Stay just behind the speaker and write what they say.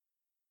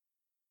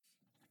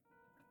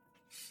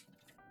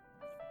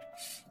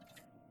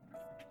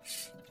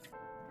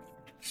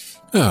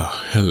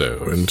Oh,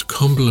 hello, and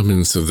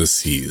compliments of the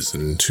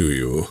season to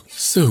you.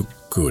 So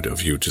good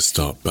of you to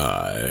stop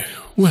by.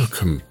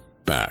 Welcome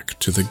back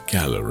to the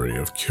Gallery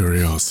of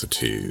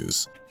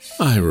Curiosities.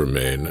 I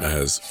remain,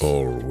 as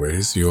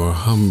always, your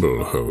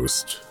humble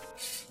host,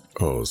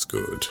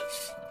 Osgood.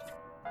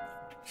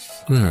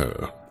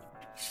 Well,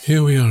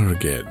 here we are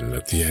again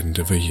at the end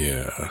of a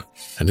year,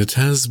 and it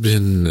has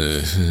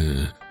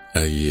been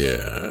a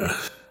year.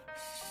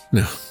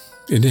 Now,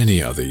 in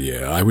any other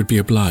year, I would be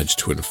obliged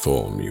to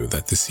inform you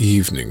that this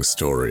evening's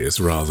story is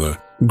rather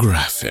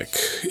graphic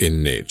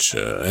in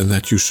nature, and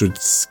that you should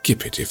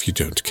skip it if you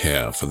don't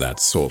care for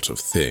that sort of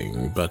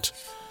thing, but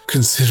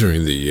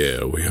considering the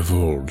year we have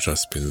all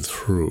just been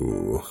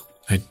through,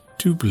 I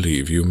do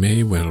believe you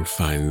may well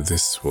find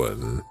this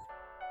one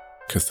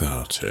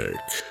cathartic.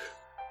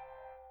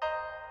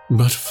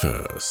 But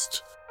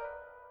first,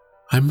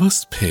 I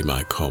must pay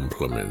my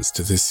compliments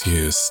to this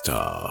year's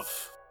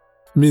staff.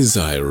 Ms.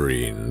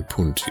 Irene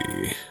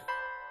Punti,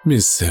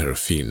 Ms.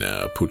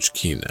 Serafina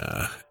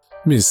Puchkina,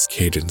 Ms.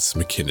 Cadence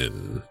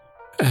McKinnon,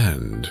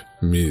 and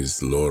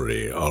Ms.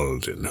 Laurie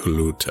Alden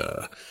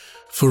Huluta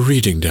for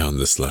reading down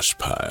the slush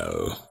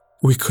pile.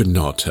 We could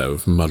not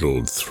have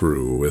muddled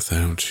through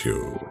without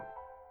you.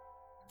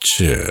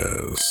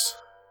 Cheers.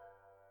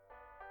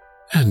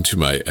 And to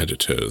my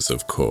editors,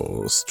 of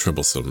course,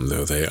 troublesome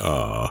though they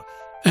are,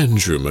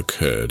 Andrew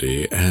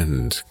McCurdy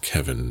and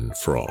Kevin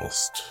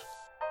Frost.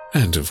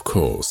 And of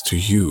course to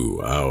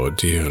you, our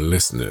dear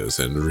listeners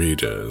and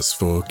readers,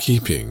 for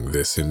keeping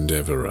this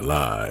endeavor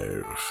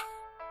alive.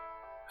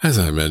 As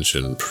I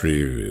mentioned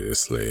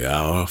previously,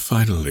 our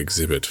final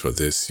exhibit for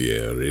this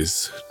year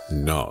is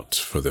not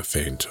for the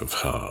faint of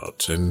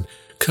heart, and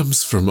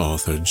comes from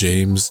author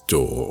James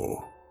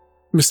Dorr.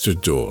 Mr.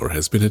 Dorr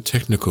has been a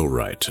technical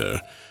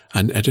writer,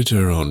 an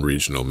editor on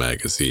regional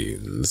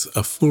magazines,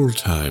 a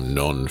full-time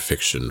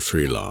non-fiction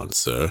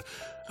freelancer,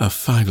 a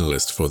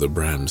finalist for the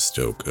Bram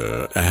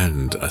Stoker,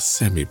 and a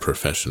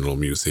semi-professional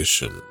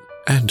musician,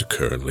 and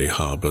currently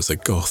harbors a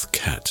goth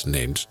cat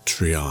named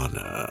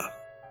Triana.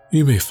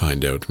 You may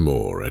find out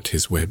more at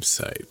his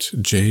website,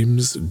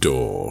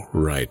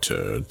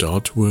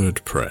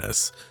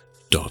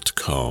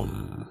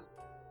 jamesdorrwriter.wordpress.com.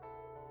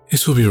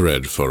 It will be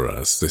read for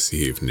us this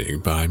evening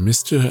by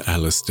Mr.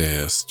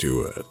 Alastair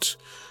Stewart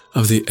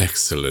of the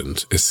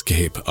excellent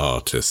Escape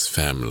Artists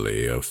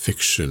family of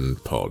fiction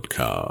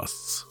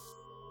podcasts.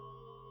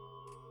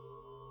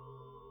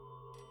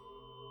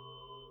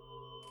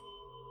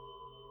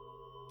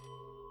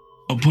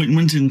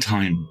 Appointment in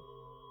Time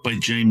by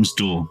James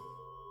Dorr.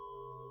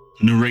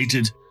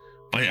 Narrated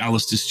by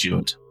Alastair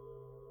Stewart.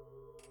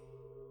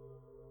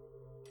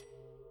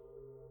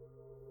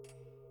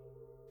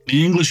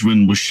 The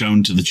Englishman was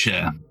shown to the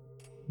chair,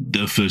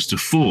 the first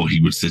of 4 he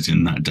would sit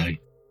in that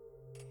day.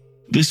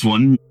 This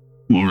one,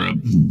 or a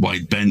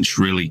wide bench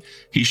really,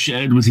 he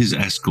shared with his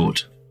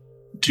escort,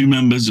 2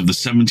 members of the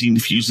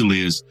 17th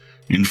Fusiliers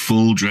in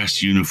full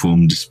dress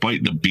uniform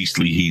despite the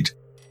beastly heat,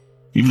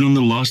 even on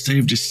the last day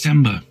of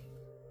December.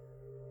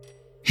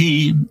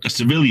 He, a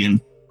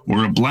civilian,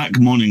 wore a black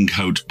morning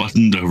coat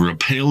buttoned over a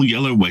pale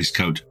yellow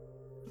waistcoat,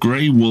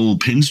 grey wool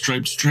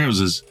pinstriped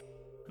trousers,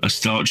 a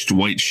starched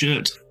white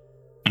shirt,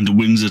 and a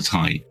Windsor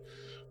tie,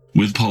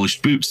 with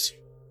polished boots,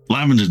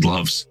 lavender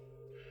gloves,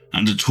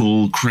 and a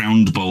tall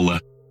crowned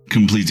bowler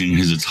completing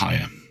his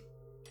attire.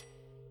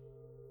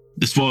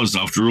 This was,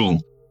 after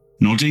all,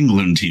 not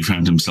England he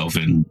found himself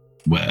in,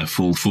 where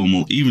full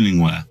formal evening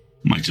wear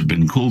might have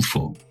been called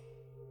for.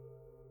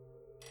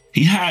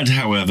 He had,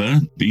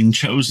 however, been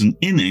chosen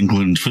in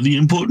England for the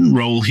important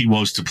role he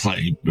was to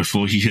play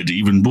before he had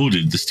even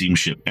boarded the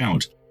steamship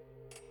out.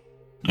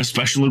 A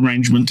special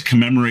arrangement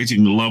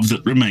commemorating the love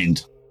that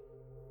remained.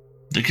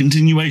 The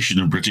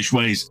continuation of British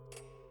ways,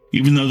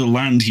 even though the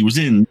land he was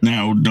in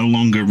now no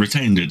longer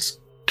retained its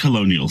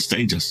colonial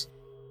status.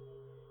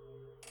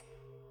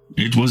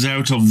 It was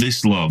out of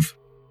this love,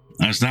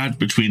 as that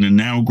between a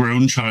now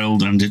grown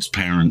child and its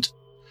parent,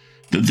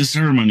 that the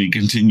ceremony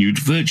continued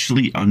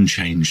virtually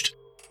unchanged,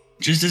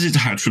 just as it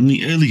had from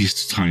the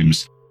earliest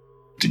times,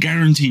 to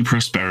guarantee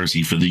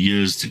prosperity for the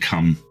years to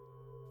come,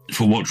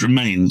 for what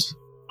remained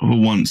of a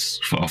once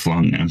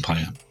far-flung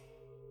empire.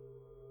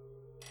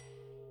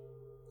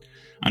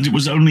 And it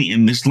was only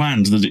in this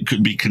land that it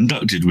could be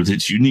conducted with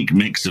its unique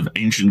mix of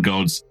ancient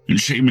gods and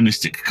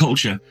shamanistic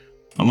culture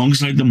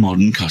alongside the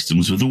modern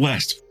customs of the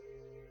West,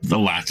 the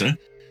latter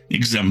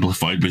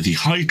exemplified by the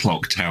high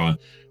clock tower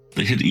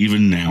they had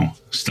even now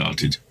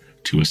started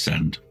to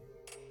ascend.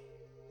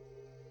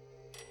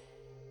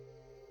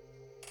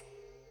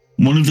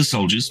 One of the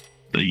soldiers,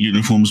 their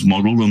uniforms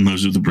modelled on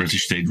those of the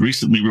British they'd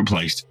recently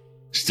replaced,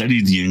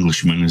 steadied the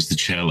Englishman as the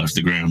chair left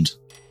the ground.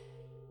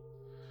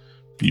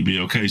 "You be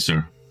okay,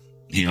 sir?"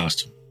 he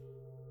asked.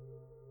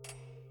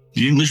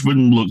 The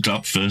Englishman looked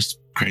up first,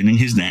 craning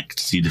his neck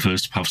to see the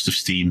first puffs of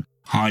steam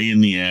high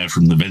in the air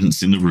from the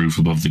vents in the roof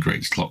above the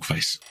great clock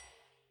face.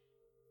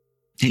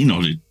 He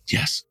nodded,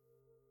 yes.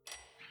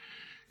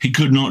 He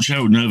could not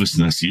show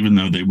nervousness, even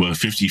though they were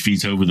 50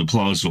 feet over the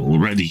plaza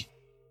already.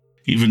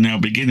 even now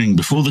beginning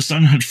before the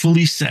sun had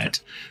fully set,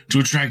 to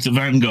attract the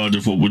vanguard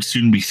of what would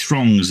soon be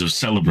throngs of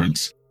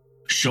celebrants,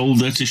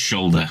 shoulder to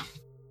shoulder,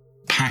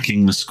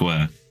 packing the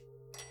square.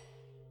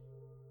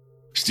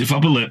 Stiff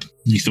upper lip,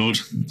 he thought.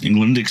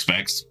 England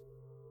expects.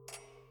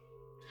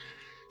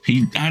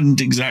 He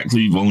hadn't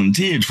exactly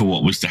volunteered for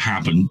what was to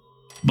happen,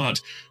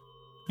 but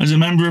as a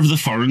member of the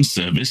Foreign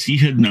Service, he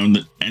had known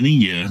that any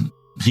year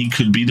he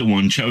could be the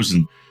one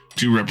chosen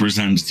to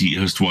represent the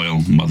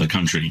erstwhile mother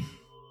country.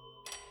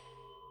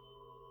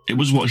 It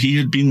was what he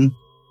had been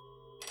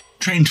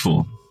trained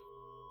for,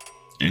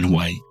 in a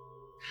way.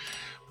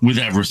 With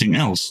everything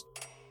else.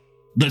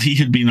 That he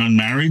had been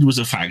unmarried was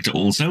a factor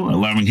also,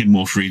 allowing him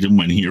more freedom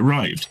when he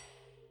arrived.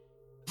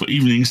 For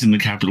evenings in the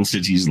capital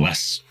city's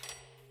less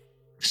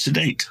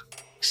sedate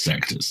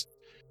sectors.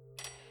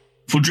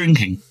 For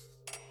drinking.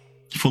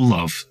 For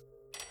love.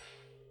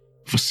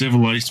 For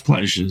civilized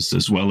pleasures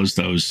as well as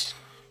those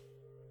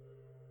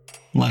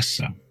less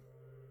so.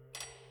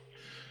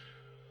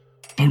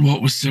 But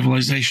what was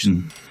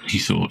civilization, he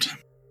thought,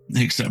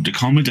 except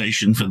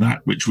accommodation for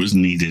that which was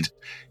needed,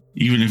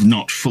 even if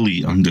not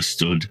fully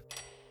understood?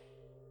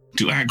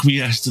 To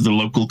acquiesce to the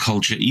local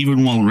culture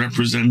even while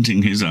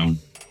representing his own.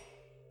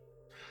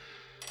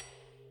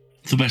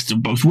 The best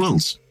of both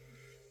worlds.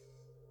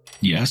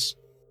 Yes.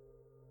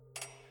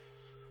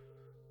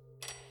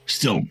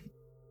 Still,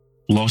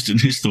 lost in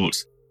his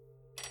thoughts,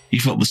 he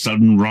felt the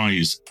sudden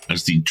rise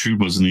as the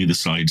troopers on either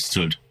side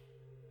stood.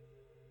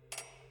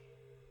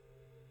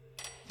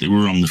 They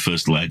were on the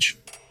first ledge.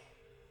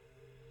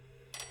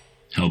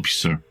 "Help you,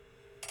 sir,"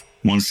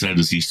 one said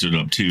as he stood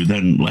up too,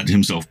 then let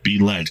himself be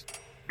led,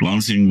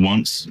 glancing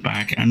once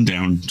back and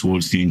down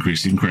towards the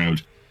increasing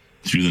crowd,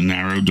 through the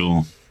narrow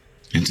door,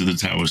 into the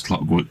tower's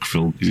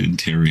clockwork-filled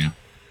interior.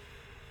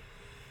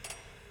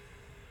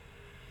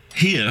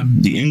 Here,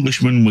 the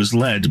Englishman was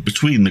led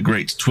between the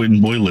great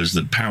twin boilers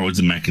that powered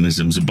the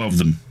mechanisms above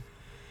them.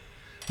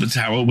 The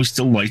tower was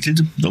still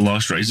lighted, the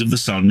last rays of the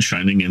sun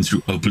shining in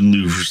through open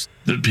louvres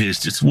that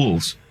pierced its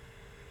walls.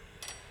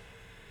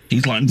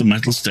 He climbed the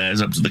metal stairs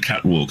up to the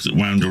catwalk that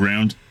wound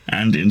around,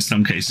 and in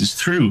some cases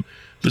through,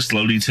 the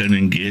slowly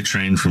turning gear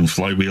train from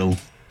flywheel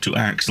to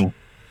axle,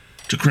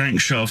 to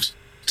crankshaft,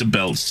 to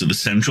belts to the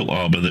central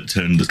arbor that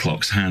turned the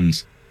clock's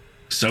hands,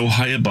 so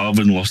high above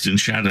and lost in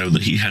shadow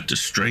that he had to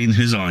strain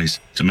his eyes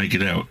to make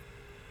it out.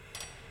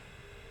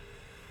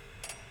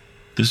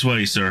 "This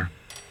way, sir,"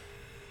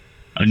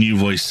 a new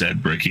voice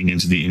said, breaking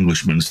into the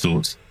Englishman's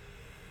thoughts.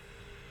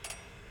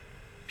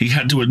 He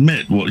had to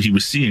admit what he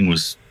was seeing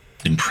was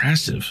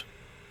impressive.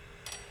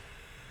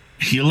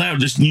 He allowed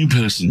this new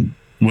person,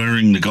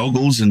 wearing the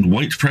goggles and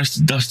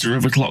white-pressed duster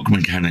of a clock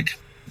mechanic,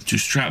 to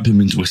strap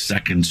him into a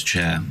second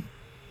chair.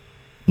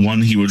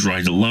 One he would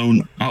ride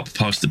alone up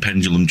past the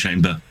pendulum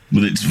chamber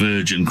with its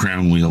verge and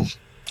crown wheel,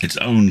 its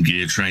own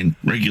gear train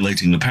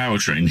regulating the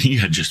powertrain he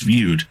had just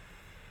viewed,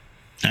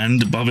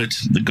 and above it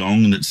the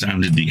gong that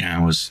sounded the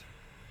hours,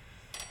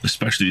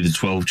 especially the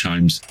 12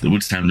 chimes that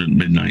would sound at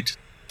midnight,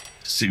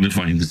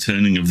 signifying the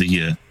turning of the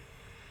year.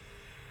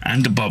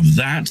 And above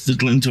that, the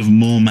glint of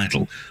more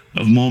metal,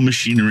 of more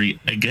machinery,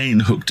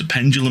 again hooked to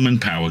pendulum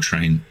and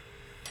powertrain,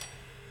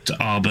 to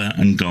arbor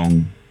and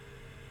gong,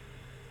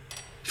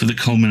 for the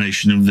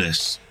culmination of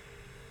this,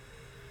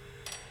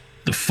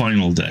 the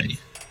final day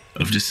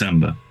of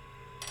December.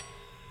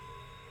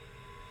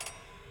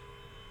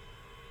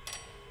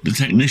 The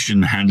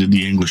technician handed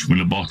the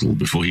Englishman a bottle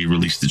before he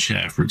released the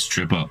chair for its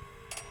trip up.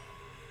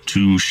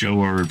 "To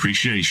show our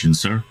appreciation,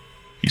 sir,"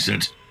 he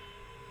said.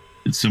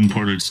 "It's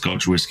imported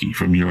Scotch whiskey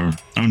from your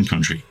own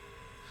country.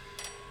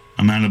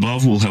 A man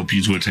above will help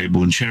you to a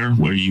table and chair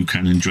where you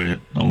can enjoy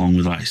it along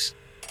with ice.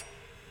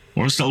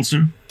 Or a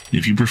seltzer,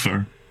 if you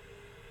prefer.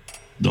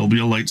 There'll be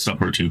a light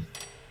supper, too."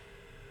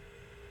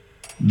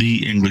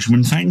 The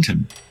Englishman thanked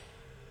him.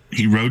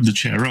 He rode the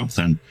chair up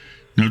then,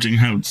 noting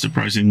how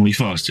surprisingly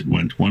fast it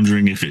went,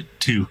 wondering if it,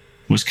 too,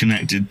 was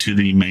connected to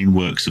the main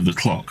works of the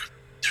clock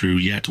through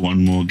yet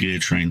one more gear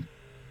train,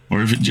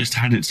 or if it just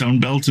had its own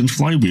belt and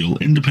flywheel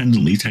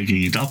independently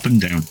taking it up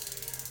and down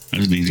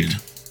as needed.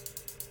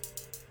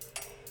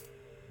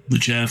 The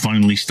chair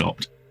finally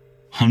stopped,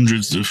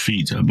 hundreds of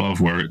feet above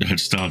where it had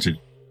started,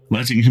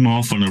 letting him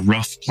off on a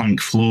rough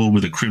plank floor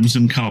with a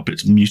crimson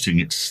carpet muting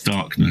its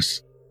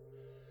starkness.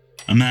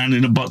 A man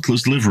in a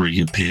butler's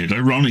livery appeared,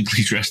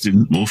 ironically dressed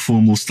in more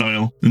formal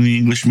style than the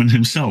Englishman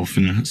himself,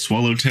 in a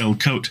swallow-tailed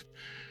coat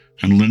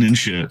and linen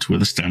shirt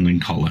with a standing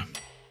collar.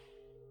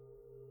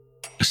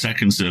 A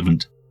second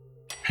servant,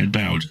 head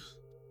bowed,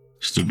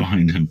 stood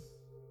behind him.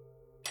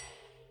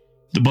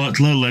 The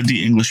butler led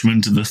the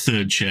Englishman to the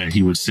third chair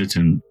he would sit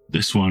in,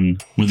 this one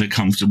with a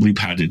comfortably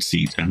padded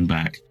seat and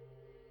back.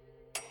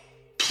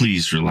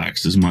 "Please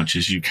relax as much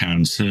as you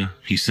can, sir,"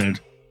 he said.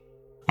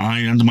 "I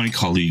and my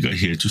colleague are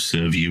here to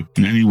serve you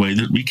in any way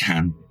that we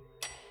can,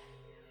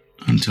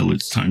 until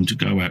it's time to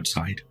go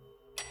outside."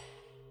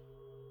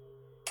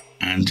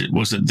 And it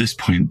was at this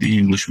point the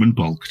Englishman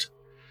balked,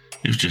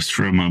 if just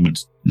for a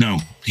moment. No,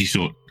 he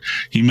thought.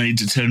 He made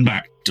to turn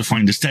back, to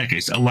find a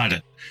staircase, a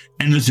ladder,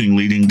 anything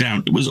leading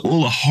down. It was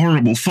all a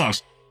horrible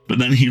fuss. But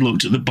then he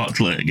looked at the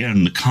butler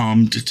again, the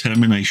calm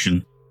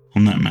determination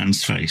on that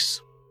man's face,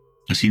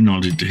 as he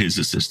nodded to his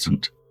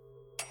assistant.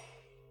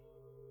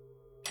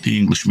 The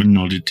Englishman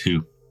nodded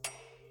too.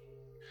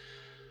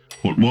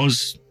 What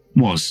was,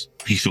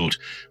 he thought,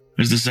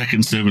 as the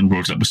second servant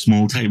brought up a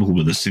small table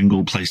with a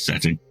single place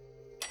setting,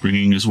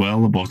 bringing as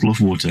well a bottle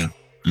of water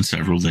and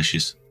several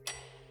dishes.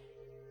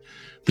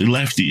 They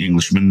left the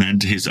Englishman then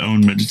to his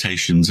own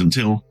meditations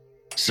until,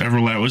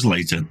 several hours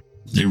later,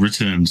 they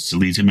returned to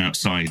lead him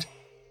outside,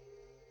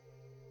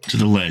 to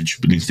the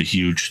ledge beneath the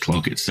huge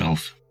clock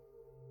itself.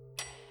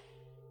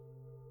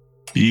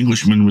 The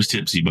Englishman was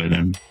tipsy by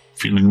then,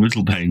 feeling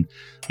little pain,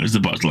 as the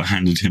butler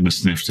handed him a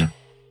snifter.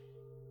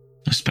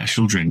 "A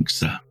special drink,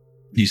 sir,"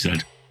 he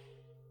said,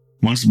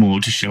 "once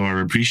more to show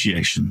our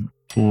appreciation,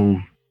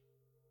 all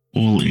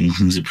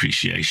England's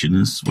appreciation,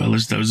 as well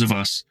as those of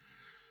us,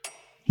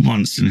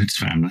 once in its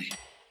family.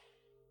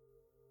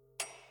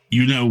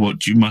 You know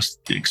what you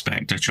must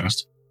expect, I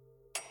trust."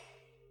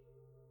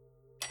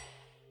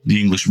 The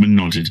Englishman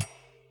nodded.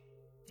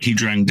 He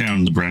drank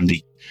down the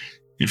brandy.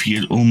 If he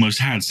had almost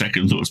had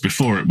second thoughts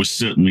before, it was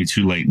certainly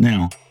too late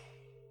now.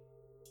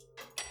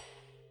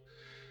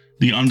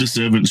 The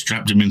underservant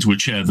strapped him into a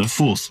chair, the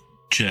fourth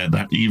chair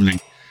that evening,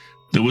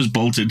 that was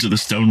bolted to the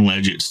stone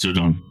ledge it stood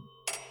on.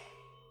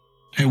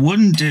 "It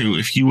wouldn't do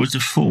if you were to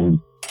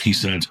fall," he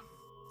said.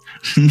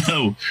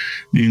 "No,"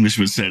 the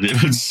Englishman said,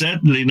 "it would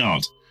certainly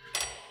not."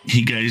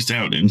 He gazed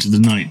out into the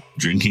night,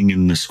 drinking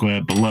in the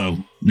square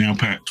below, now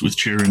packed with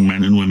cheering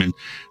men and women,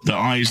 their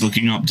eyes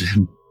looking up to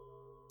him.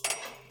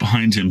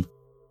 Behind him,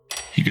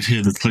 he could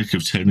hear the click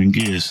of turning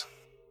gears.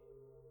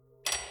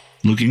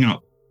 Looking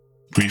up,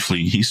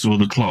 briefly, he saw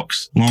the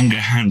clock's longer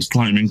hand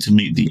climbing to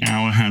meet the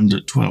hour hand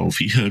at 12.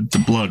 He heard the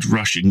blood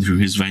rushing through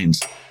his veins,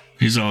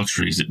 his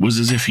arteries. It was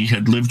as if he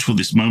had lived for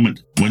this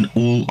moment when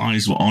all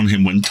eyes were on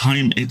him, when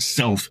time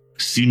itself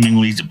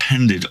seemingly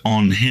depended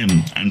on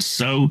him. And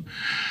so,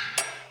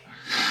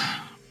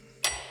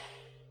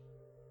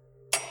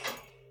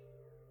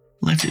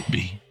 let it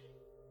be,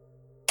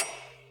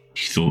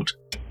 he thought.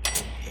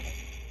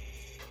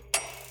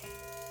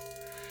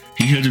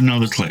 He heard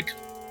another click.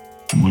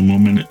 1 more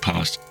minute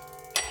passed.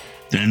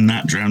 Then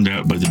that drowned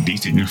out by the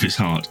beating of his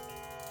heart.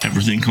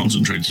 Everything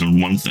concentrated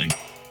on one thing.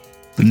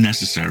 The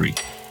necessary,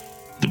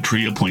 the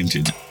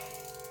pre-appointed,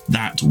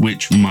 that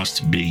which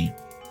must be.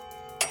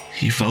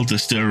 He felt a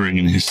stirring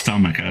in his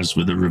stomach as,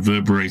 with a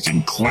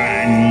reverberating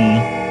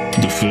clang,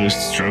 the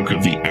first stroke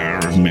of the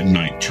hour of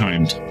midnight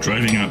chimed,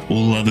 driving out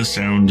all other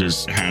sound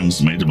as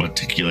hands made of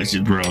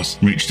articulated brass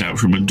reached out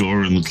from a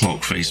door in the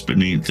clock face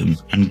beneath them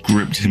and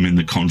gripped him in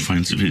the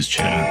confines of his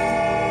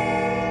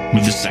chair.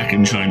 With the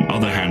second chime,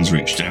 other hands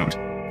reached out,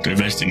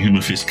 divesting him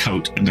of his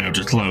coat and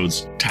outer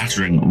clothes,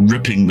 tattering,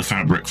 ripping the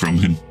fabric from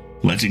him,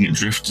 letting it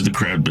drift to the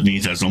crowd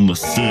beneath as on the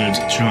third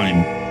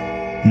chime,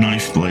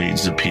 knife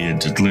blades appeared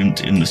to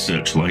glint in the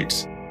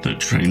searchlights that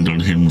trained on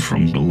him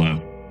from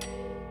below.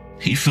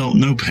 He felt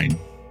no pain.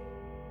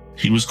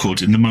 He was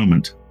caught in the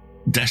moment.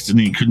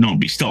 Destiny could not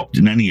be stopped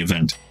in any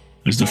event,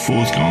 as the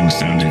fourth gong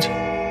sounded,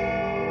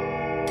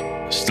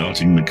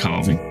 starting the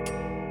carving.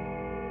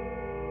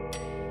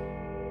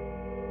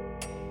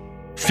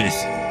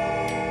 Fifth,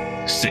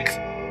 sixth,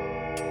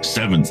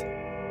 seventh,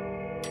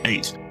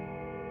 eighth.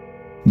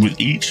 With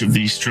each of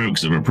these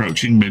strokes of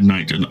approaching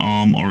midnight, an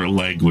arm or a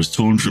leg was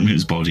torn from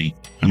his body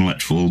and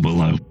let fall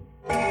below.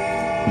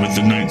 With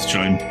the ninth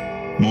chime,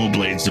 more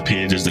blades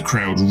appeared as the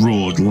crowd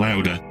roared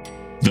louder,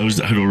 those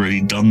that had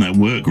already done their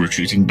work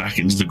retreating back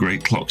into the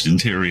great clock's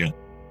interior.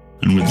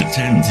 And with the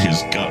 10th,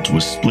 his gut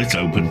was split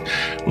open,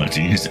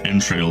 letting his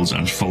entrails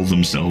unfold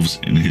themselves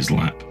in his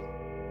lap.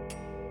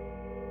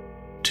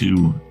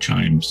 2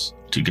 chimes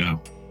to go.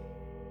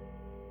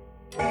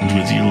 And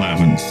with the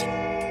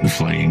 11th, the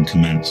flaying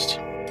commenced,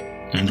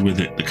 and with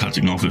it the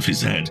cutting off of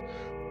his head,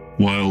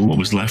 while what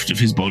was left of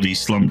his body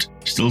slumped,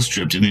 still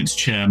stripped in its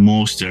chair.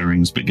 More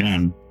stirrings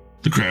began.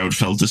 The crowd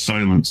fell to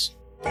silence.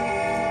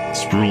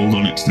 Sprawled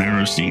on its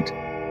narrow seat,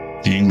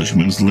 the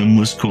Englishman's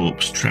limbless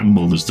corpse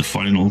trembled as the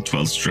final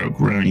 12th stroke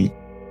rang.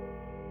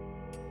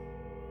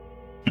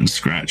 And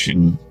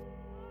scratching,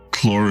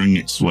 clawing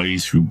its way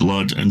through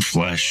blood and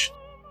flesh,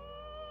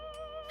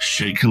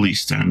 shakily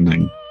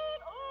standing,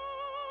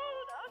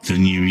 the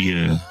new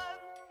year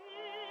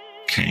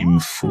came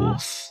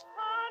forth.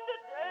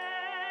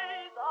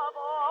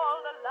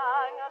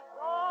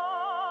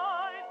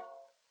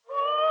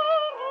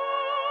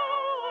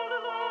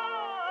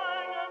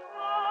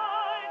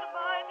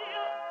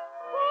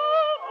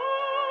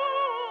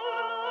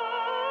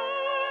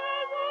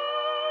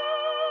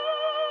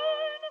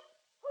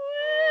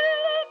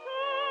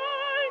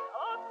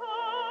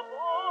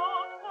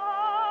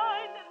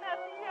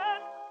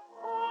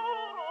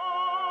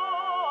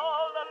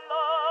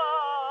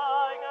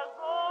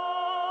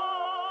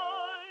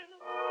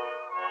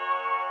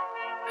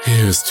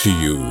 Here's to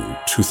you,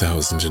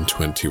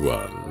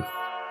 2021,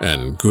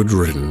 and good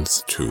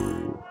riddance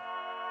too.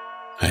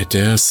 I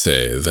dare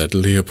say that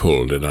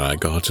Leopold and I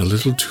got a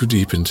little too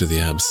deep into the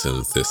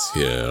absinthe this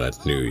year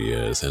at New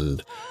Year's,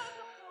 and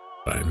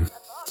I'm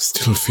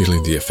still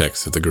feeling the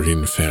effects of the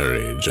Green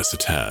Fairy just a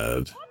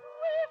tad.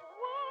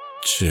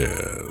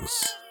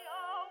 Cheers.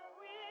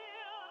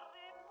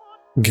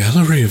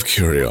 Gallery of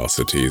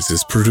Curiosities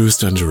is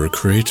produced under a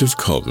Creative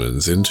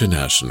Commons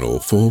International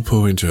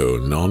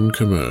 4.0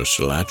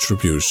 non-commercial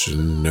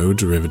attribution, no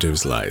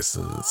derivatives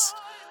license.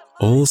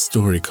 All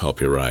story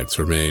copyrights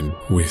remain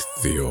with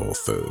the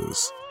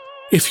authors.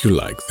 If you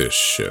like this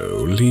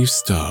show, leave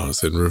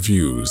stars and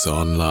reviews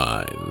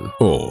online,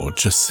 or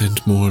just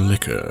send more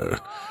liquor.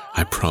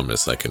 I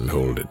promise I can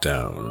hold it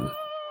down.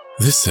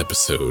 This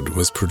episode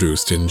was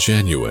produced in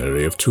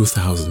January of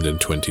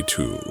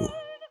 2022.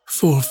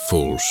 For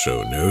full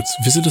show notes,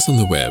 visit us on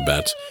the web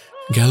at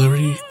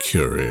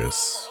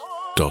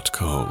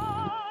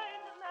gallerycurious.com.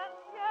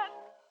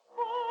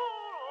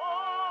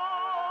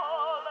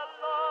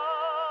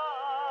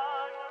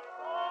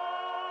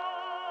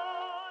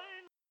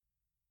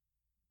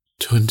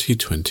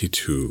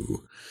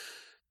 2022.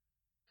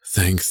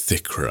 Thank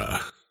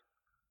Thikra.